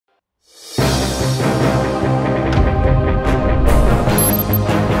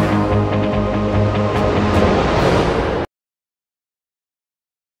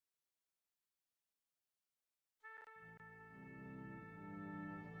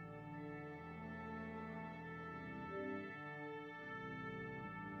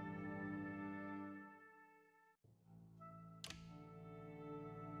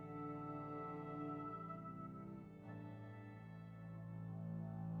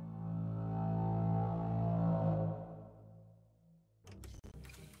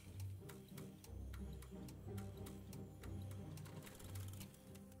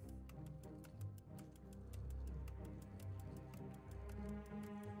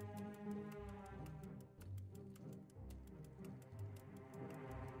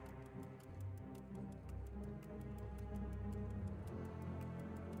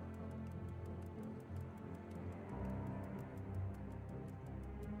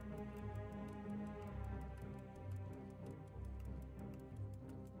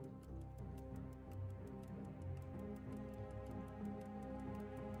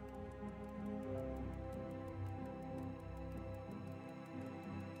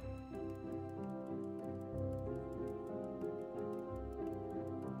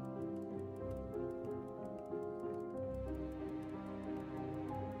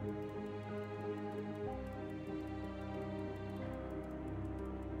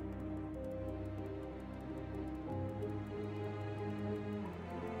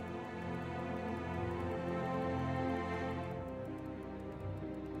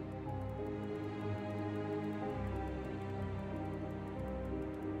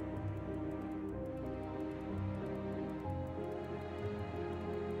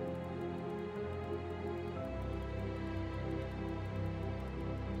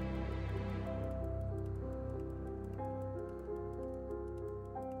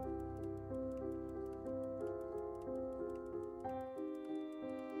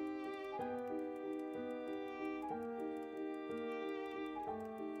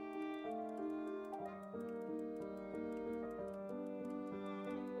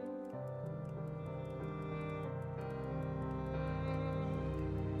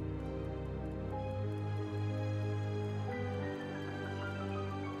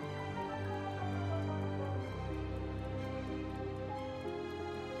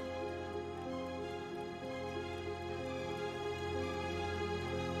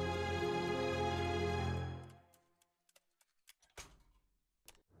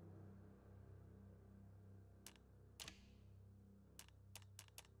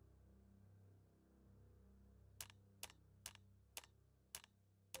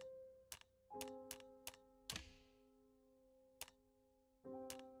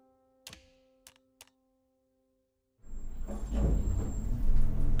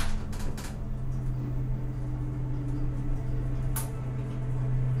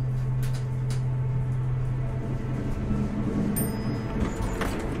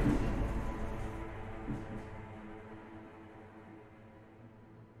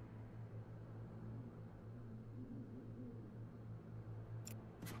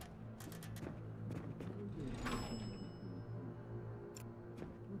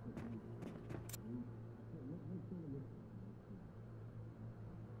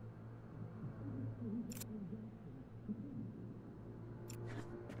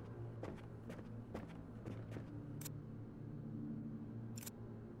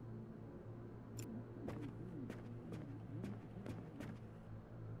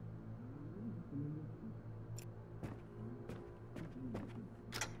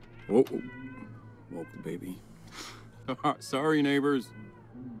Whoa, woke the baby. Sorry, neighbors.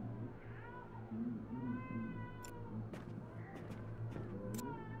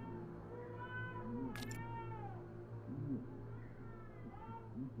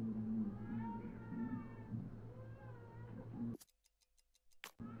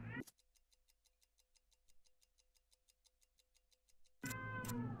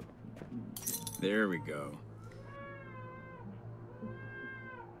 There we go.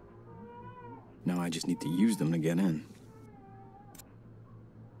 Now I just need to use them to get in.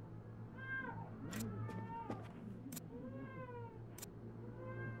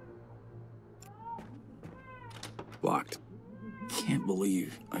 Locked. Can't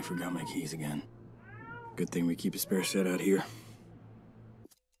believe I forgot my keys again. Good thing we keep a spare set out here.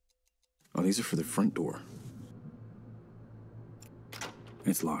 Oh, these are for the front door.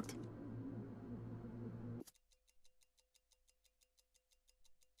 It's locked.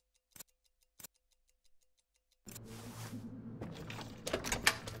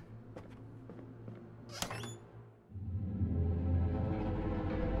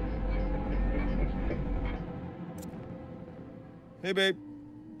 Hey, babe.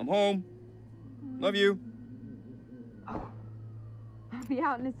 I'm home. Love you. Oh, I'll be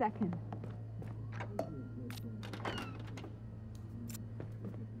out in a second.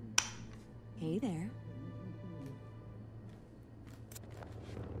 Hey there.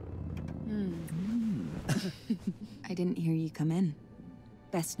 I didn't hear you come in.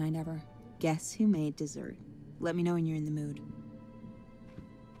 Best night ever. Guess who made dessert? Let me know when you're in the mood.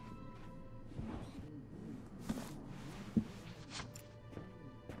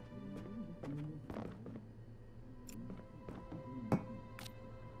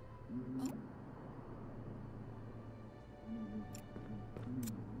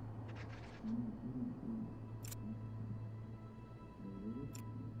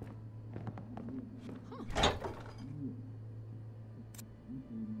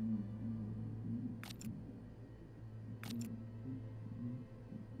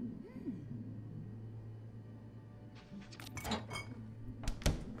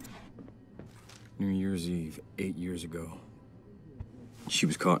 New Year's Eve, 8 years ago. She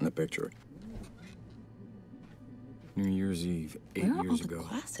was caught in the picture. New Year's Eve, 8 Where are years all the ago.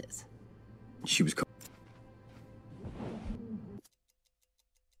 glasses? She was caught.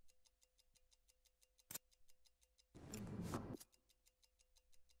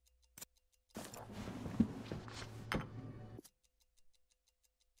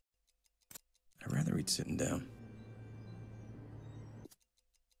 I'd rather eat sitting down.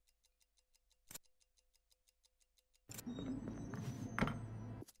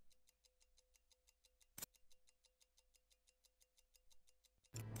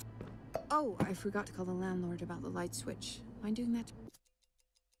 Oh, I forgot to call the landlord about the light switch. Mind doing that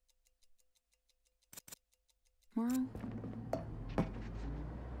tomorrow?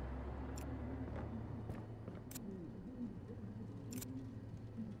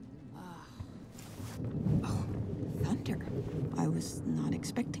 Oh, thunder. I was not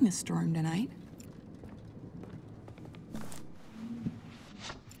expecting a storm tonight.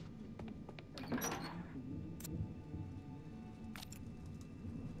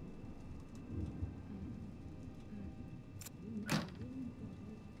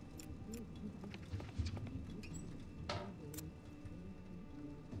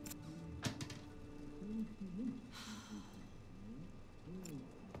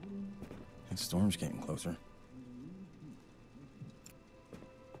 That storm's getting closer.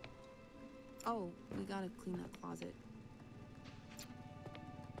 Oh, we gotta clean that closet.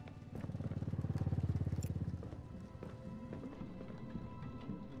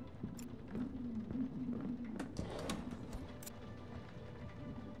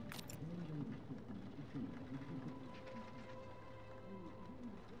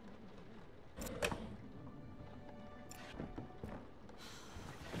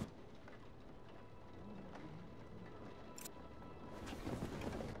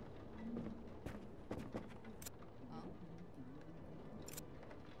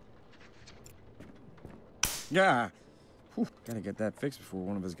 Yeah. Whew, gotta get that fixed before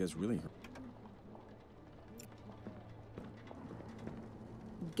one of us gets really hurt.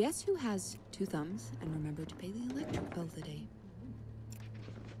 Guess who has 2 thumbs and remembered to pay the electric bill today?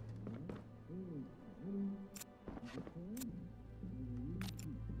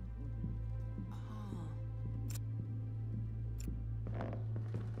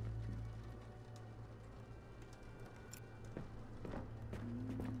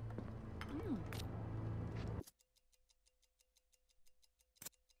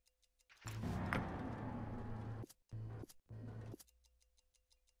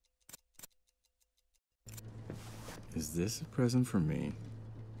 Is this a present for me?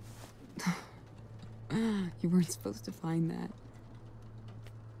 You weren't supposed to find that.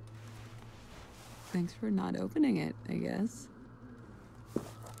 Thanks for not opening it, I guess.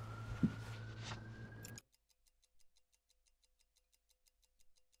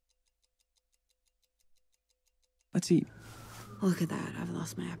 Let's eat. Look at that, I've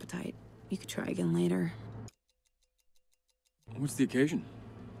lost my appetite. You could try again later. What's the occasion?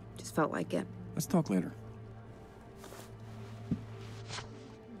 Just felt like it. Let's talk later.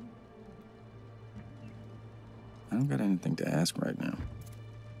 I don't got anything to ask right now.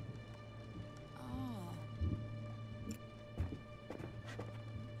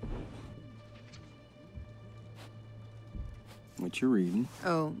 What you reading?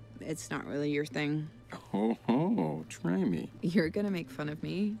 Oh, it's not really your thing. Oh, try me. You're gonna make fun of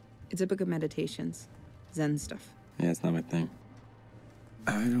me. It's a book of meditations. Zen stuff. Yeah, it's not my thing.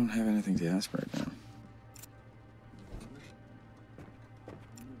 I don't have anything to ask right now.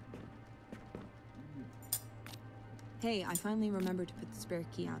 Hey, I finally remembered to put the spare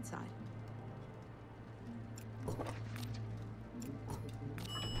key outside.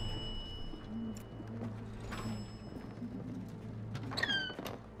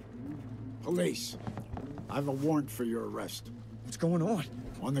 Police. I have a warrant for your arrest. What's going on?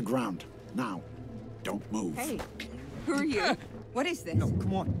 On the ground. Now. Don't move. Hey, who are you? What is this? No,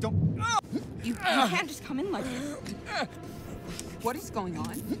 come on, don't. You can't just come in like this. What is going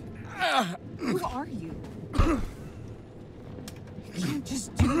on? Who are you? You can't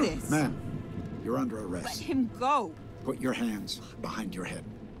just do this. Man, you're under Let arrest. him go. Put your hands behind your head.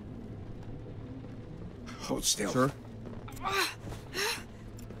 Hold still. Sir?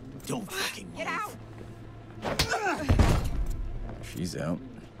 Don't fucking move. Get out. She's out.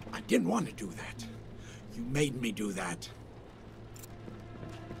 I didn't want to do that. You made me do that.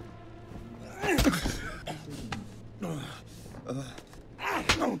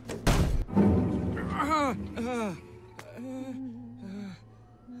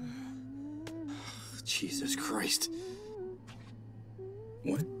 Jesus Christ.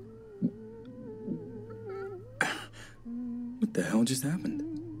 What? What the hell just happened?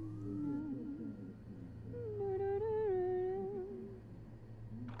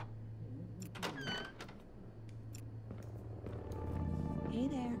 Hey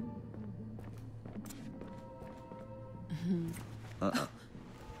there.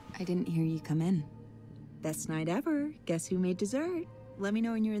 I didn't hear you come in. Best night ever. Guess who made dessert? Let me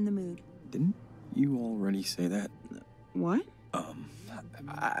know when you're in the mood. Didn't you already say that? What?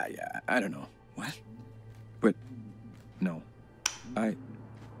 I don't know. What? But, no. I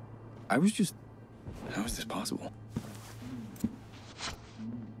was just... How is this possible?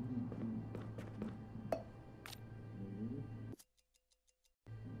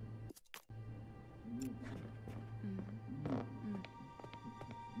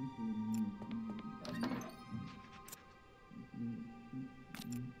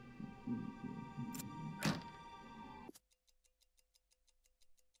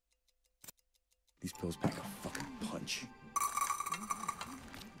 These pills pack a fucking punch.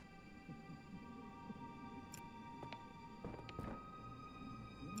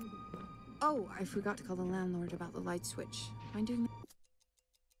 Oh, I forgot to call the landlord about the light switch. Mind doing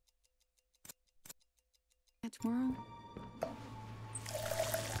that tomorrow?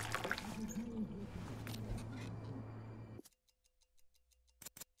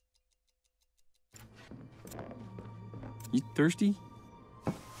 You thirsty?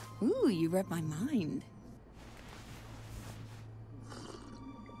 Ooh, you read my mind.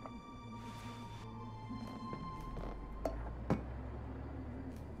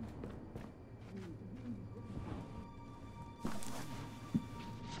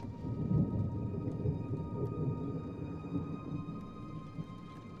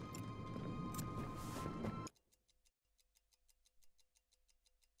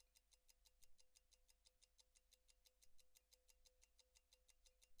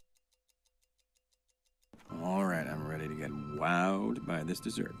 All right, I'm ready to get wowed by this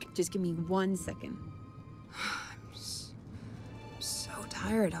dessert. Just give me 1 second. I'm so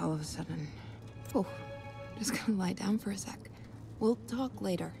tired all of a sudden. Oh, just gonna lie down for a sec. We'll talk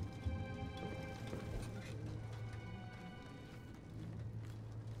later.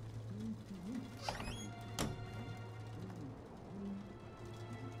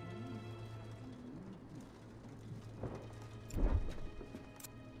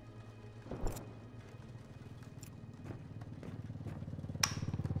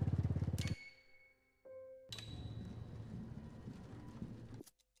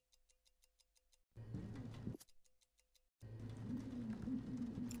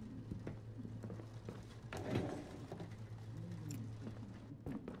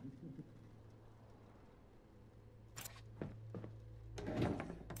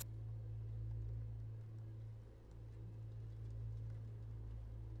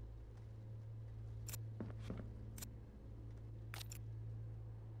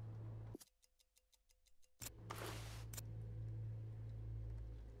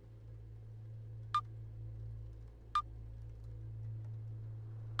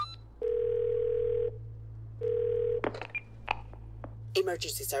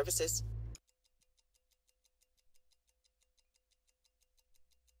 Emergency services.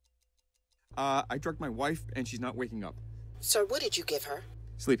 I drugged my wife, and she's not waking up. Sir, what did you give her?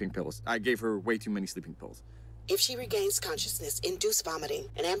 Sleeping pills. I gave her way too many sleeping pills. If she regains consciousness, induce vomiting.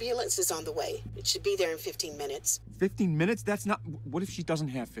 An ambulance is on the way. It should be there in 15 minutes. 15 minutes? That's not... What if she doesn't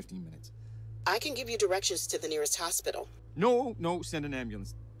have 15 minutes? I can give you directions to the nearest hospital. No, send an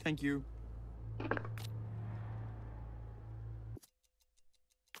ambulance. Thank you.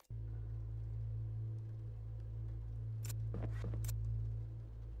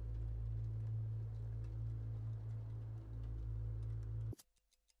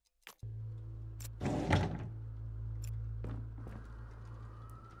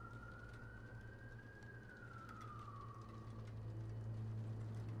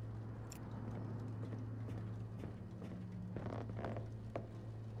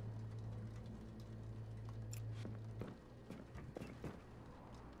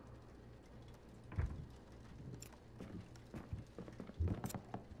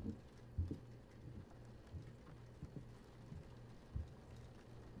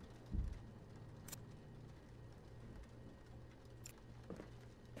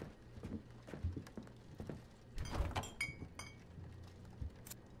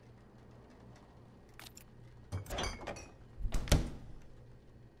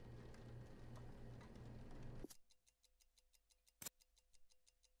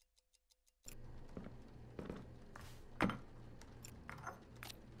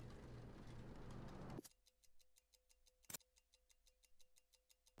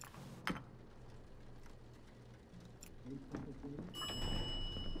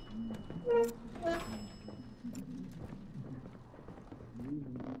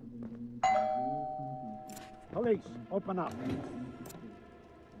 Police, open up.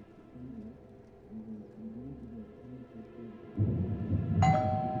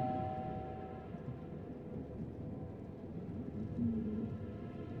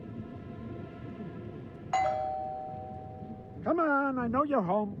 Come on, I know you're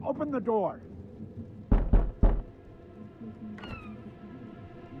home. Open the door.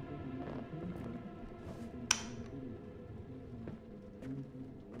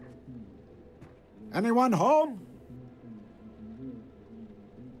 Anyone home?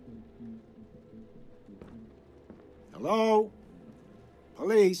 Hello?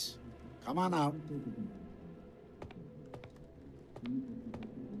 Police, come on out.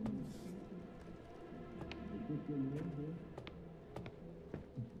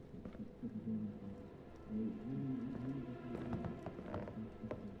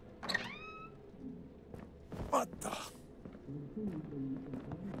 What the?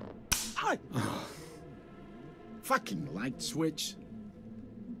 Fucking light switch.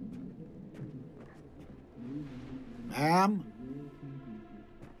 Ma'am?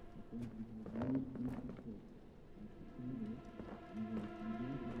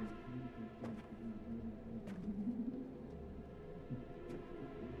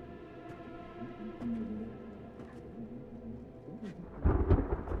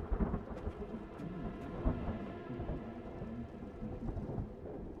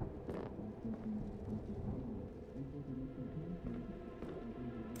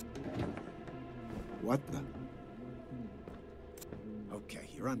 What the? Okay,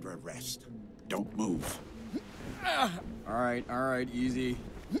 you're under arrest. Don't move. All right, easy.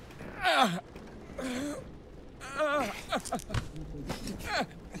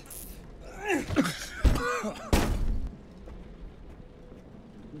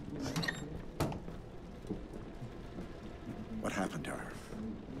 What happened to her?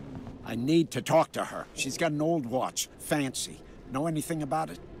 I need to talk to her. She's got an old watch. Fancy. Know anything about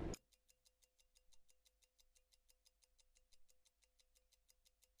it?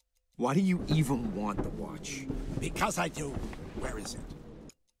 Why do you even want the watch? Because I do. Where is it?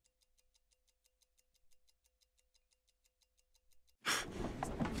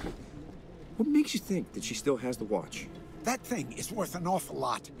 What makes you think that she still has the watch? That thing is worth an awful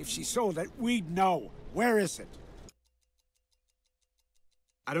lot. If she sold it, we'd know. Where is it?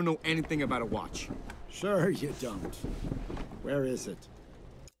 I don't know anything about a watch. Sure you don't. Where is it?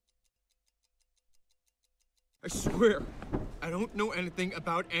 I swear, I don't know anything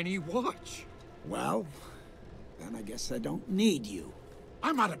about any watch. Well, then I guess I don't need you.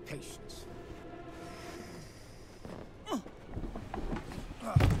 I'm out of patience.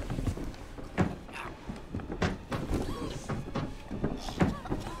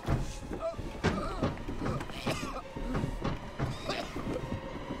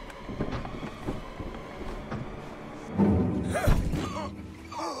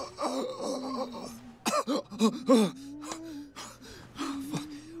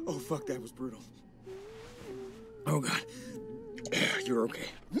 fuck, that was brutal. Oh, God. You're okay.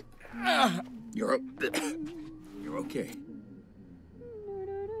 You're okay.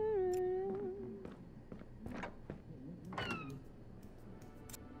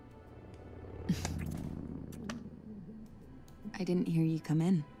 I didn't hear you come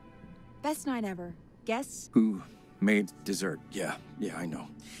in. Best night ever. Guess? Who made dessert? Yeah, I know.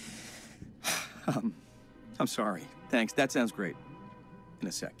 I'm sorry. Thanks, that sounds great. In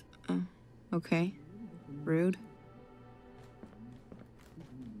a sec. Oh, okay. Rude.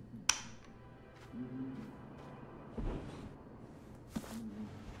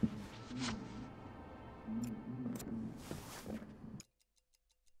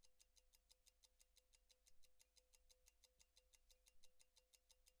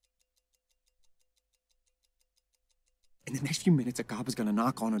 In the next few minutes, a cop is gonna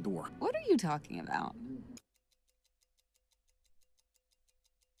knock on her door. What are you talking about?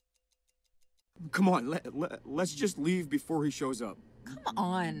 Come on, let's just leave before he shows up. Come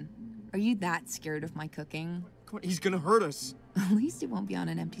on. Are you that scared of my cooking? Come on, he's gonna hurt us. At least it won't be on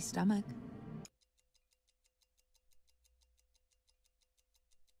an empty stomach.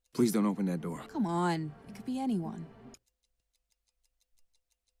 Please don't open that door. Come on. It could be anyone.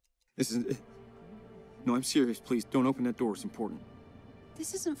 This is... No, I'm serious. Please, don't open that door. It's important.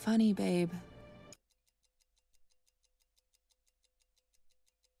 This isn't funny, babe.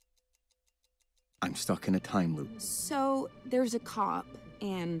 I'm stuck in a time loop. So, there's a cop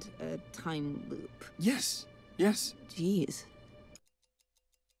and a time loop. Yes. Jeez.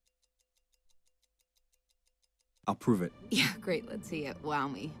 I'll prove it. Yeah, great. Let's see it. Wow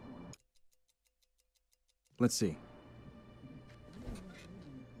me. Let's see.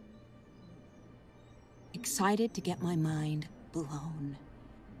 Excited to get my mind blown.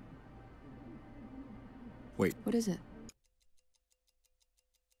 Wait, What is it?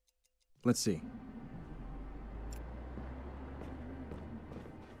 let's see.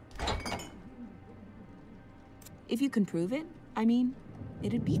 If you can prove it, I mean,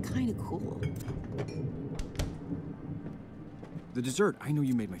 it'd be kind of cool. The dessert. I know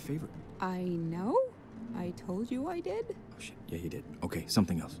you made my favorite. I know? I told you I did? Oh, shit. Yeah, you did. Okay,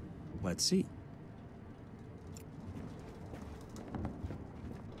 something else. Let's see.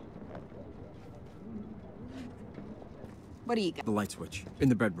 What do you got? The light switch. In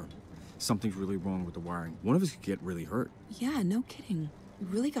the bedroom. Something's really wrong with the wiring. One of us could get really hurt. Yeah, no kidding. You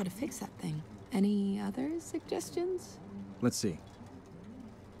really gotta fix that thing. Any other suggestions? Let's see.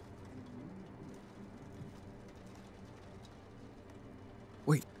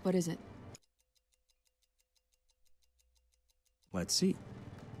 Wait, What is it? let's see.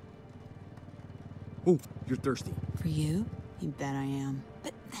 Oh, you're thirsty. For you? You bet I am.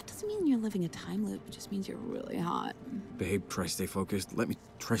 But that doesn't mean you're living a time loop. It just means you're really hot. Babe, try to stay focused. Let me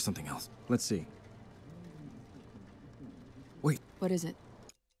try something else. Let's see. Wait, What is it?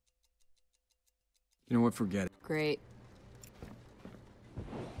 you know what? Forget it. Great.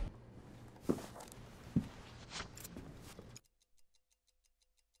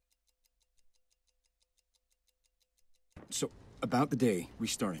 So, about the day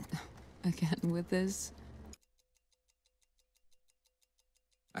restarting. Again with this?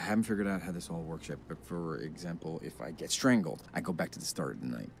 I haven't figured out how this all works yet, but for example, if I get strangled, I go back to the start of the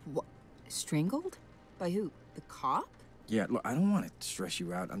night. What? Strangled? By who? The cop? Yeah, look, I don't want to stress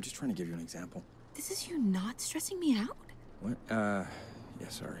you out. I'm just trying to give you an example. This is you not stressing me out? What? Yeah,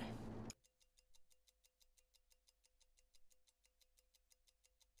 sorry.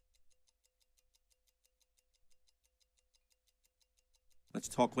 Let's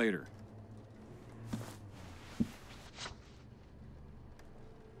talk later.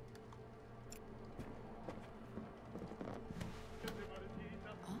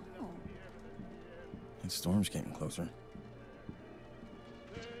 Oh. The storm's getting closer.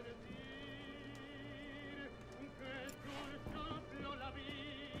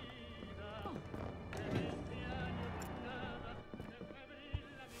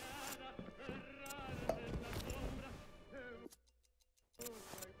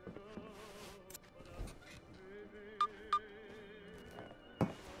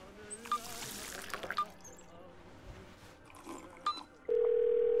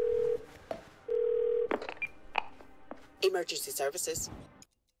 Emergency services.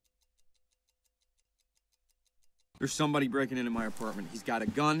 There's somebody breaking into my apartment. He's got a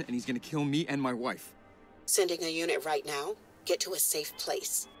gun, and he's gonna kill me and my wife. Sending a unit right now. Get to a safe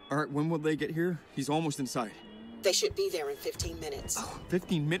place. All right, when will they get here? He's almost inside. They should be there in 15 minutes. Oh,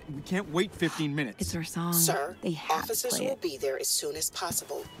 15 minutes? We can't wait 15 minutes. It's our song. Sir, They have to officers play will it. be there as soon as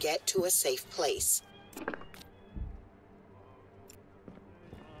possible. Get to a safe place.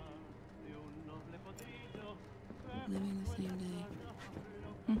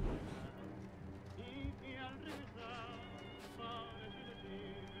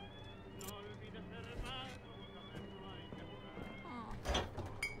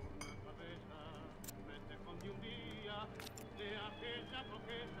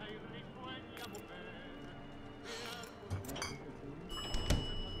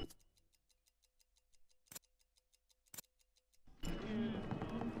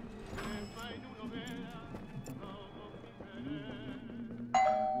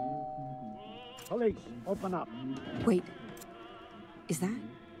 Police, open up. Wait. Is that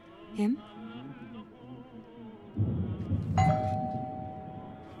him?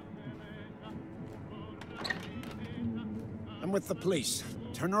 I'm with the police.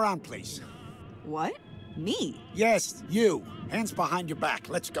 Turn around, please. What? Me? Yes, you. Hands behind your back.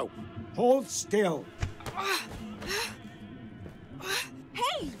 Let's go. Hold still.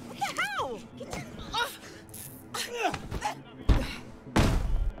 Hey! What the hell?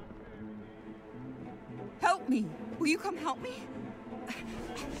 Help me! Will you come help me?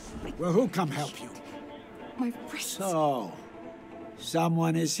 Well, who come help you? My wrists. So,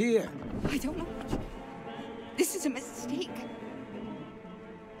 someone is here. I don't know. This is a mistake.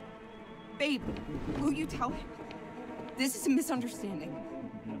 Babe, will you tell him? This is a misunderstanding.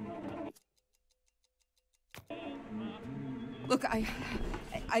 Look, I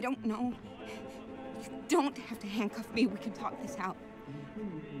don't know. You don't have to handcuff me. We can talk this out.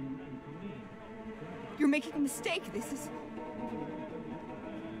 You're making a mistake. This is...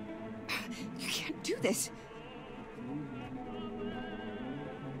 You can't do this.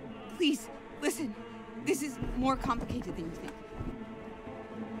 Please, listen. This is more complicated than you think.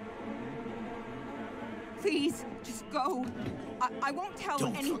 Please, just go. I won't tell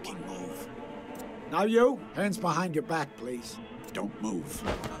anyone. Don't fucking move. Now you, hands behind your back, please. Don't move.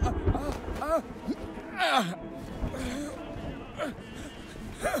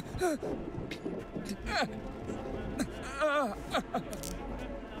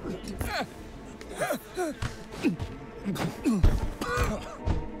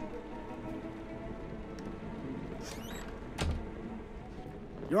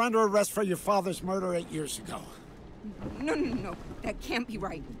 You're under arrest for your father's murder 8 years ago. No. That can't be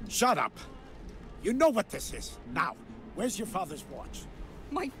right. Shut up. You know what this is. Now, where's your father's watch?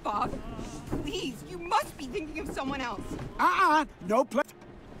 My father? Please, you must be thinking of someone else. No play.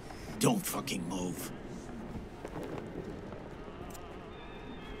 Don't fucking move.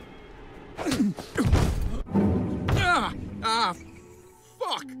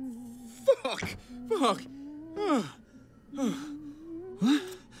 Fuck! Fuck! Fuck! Huh?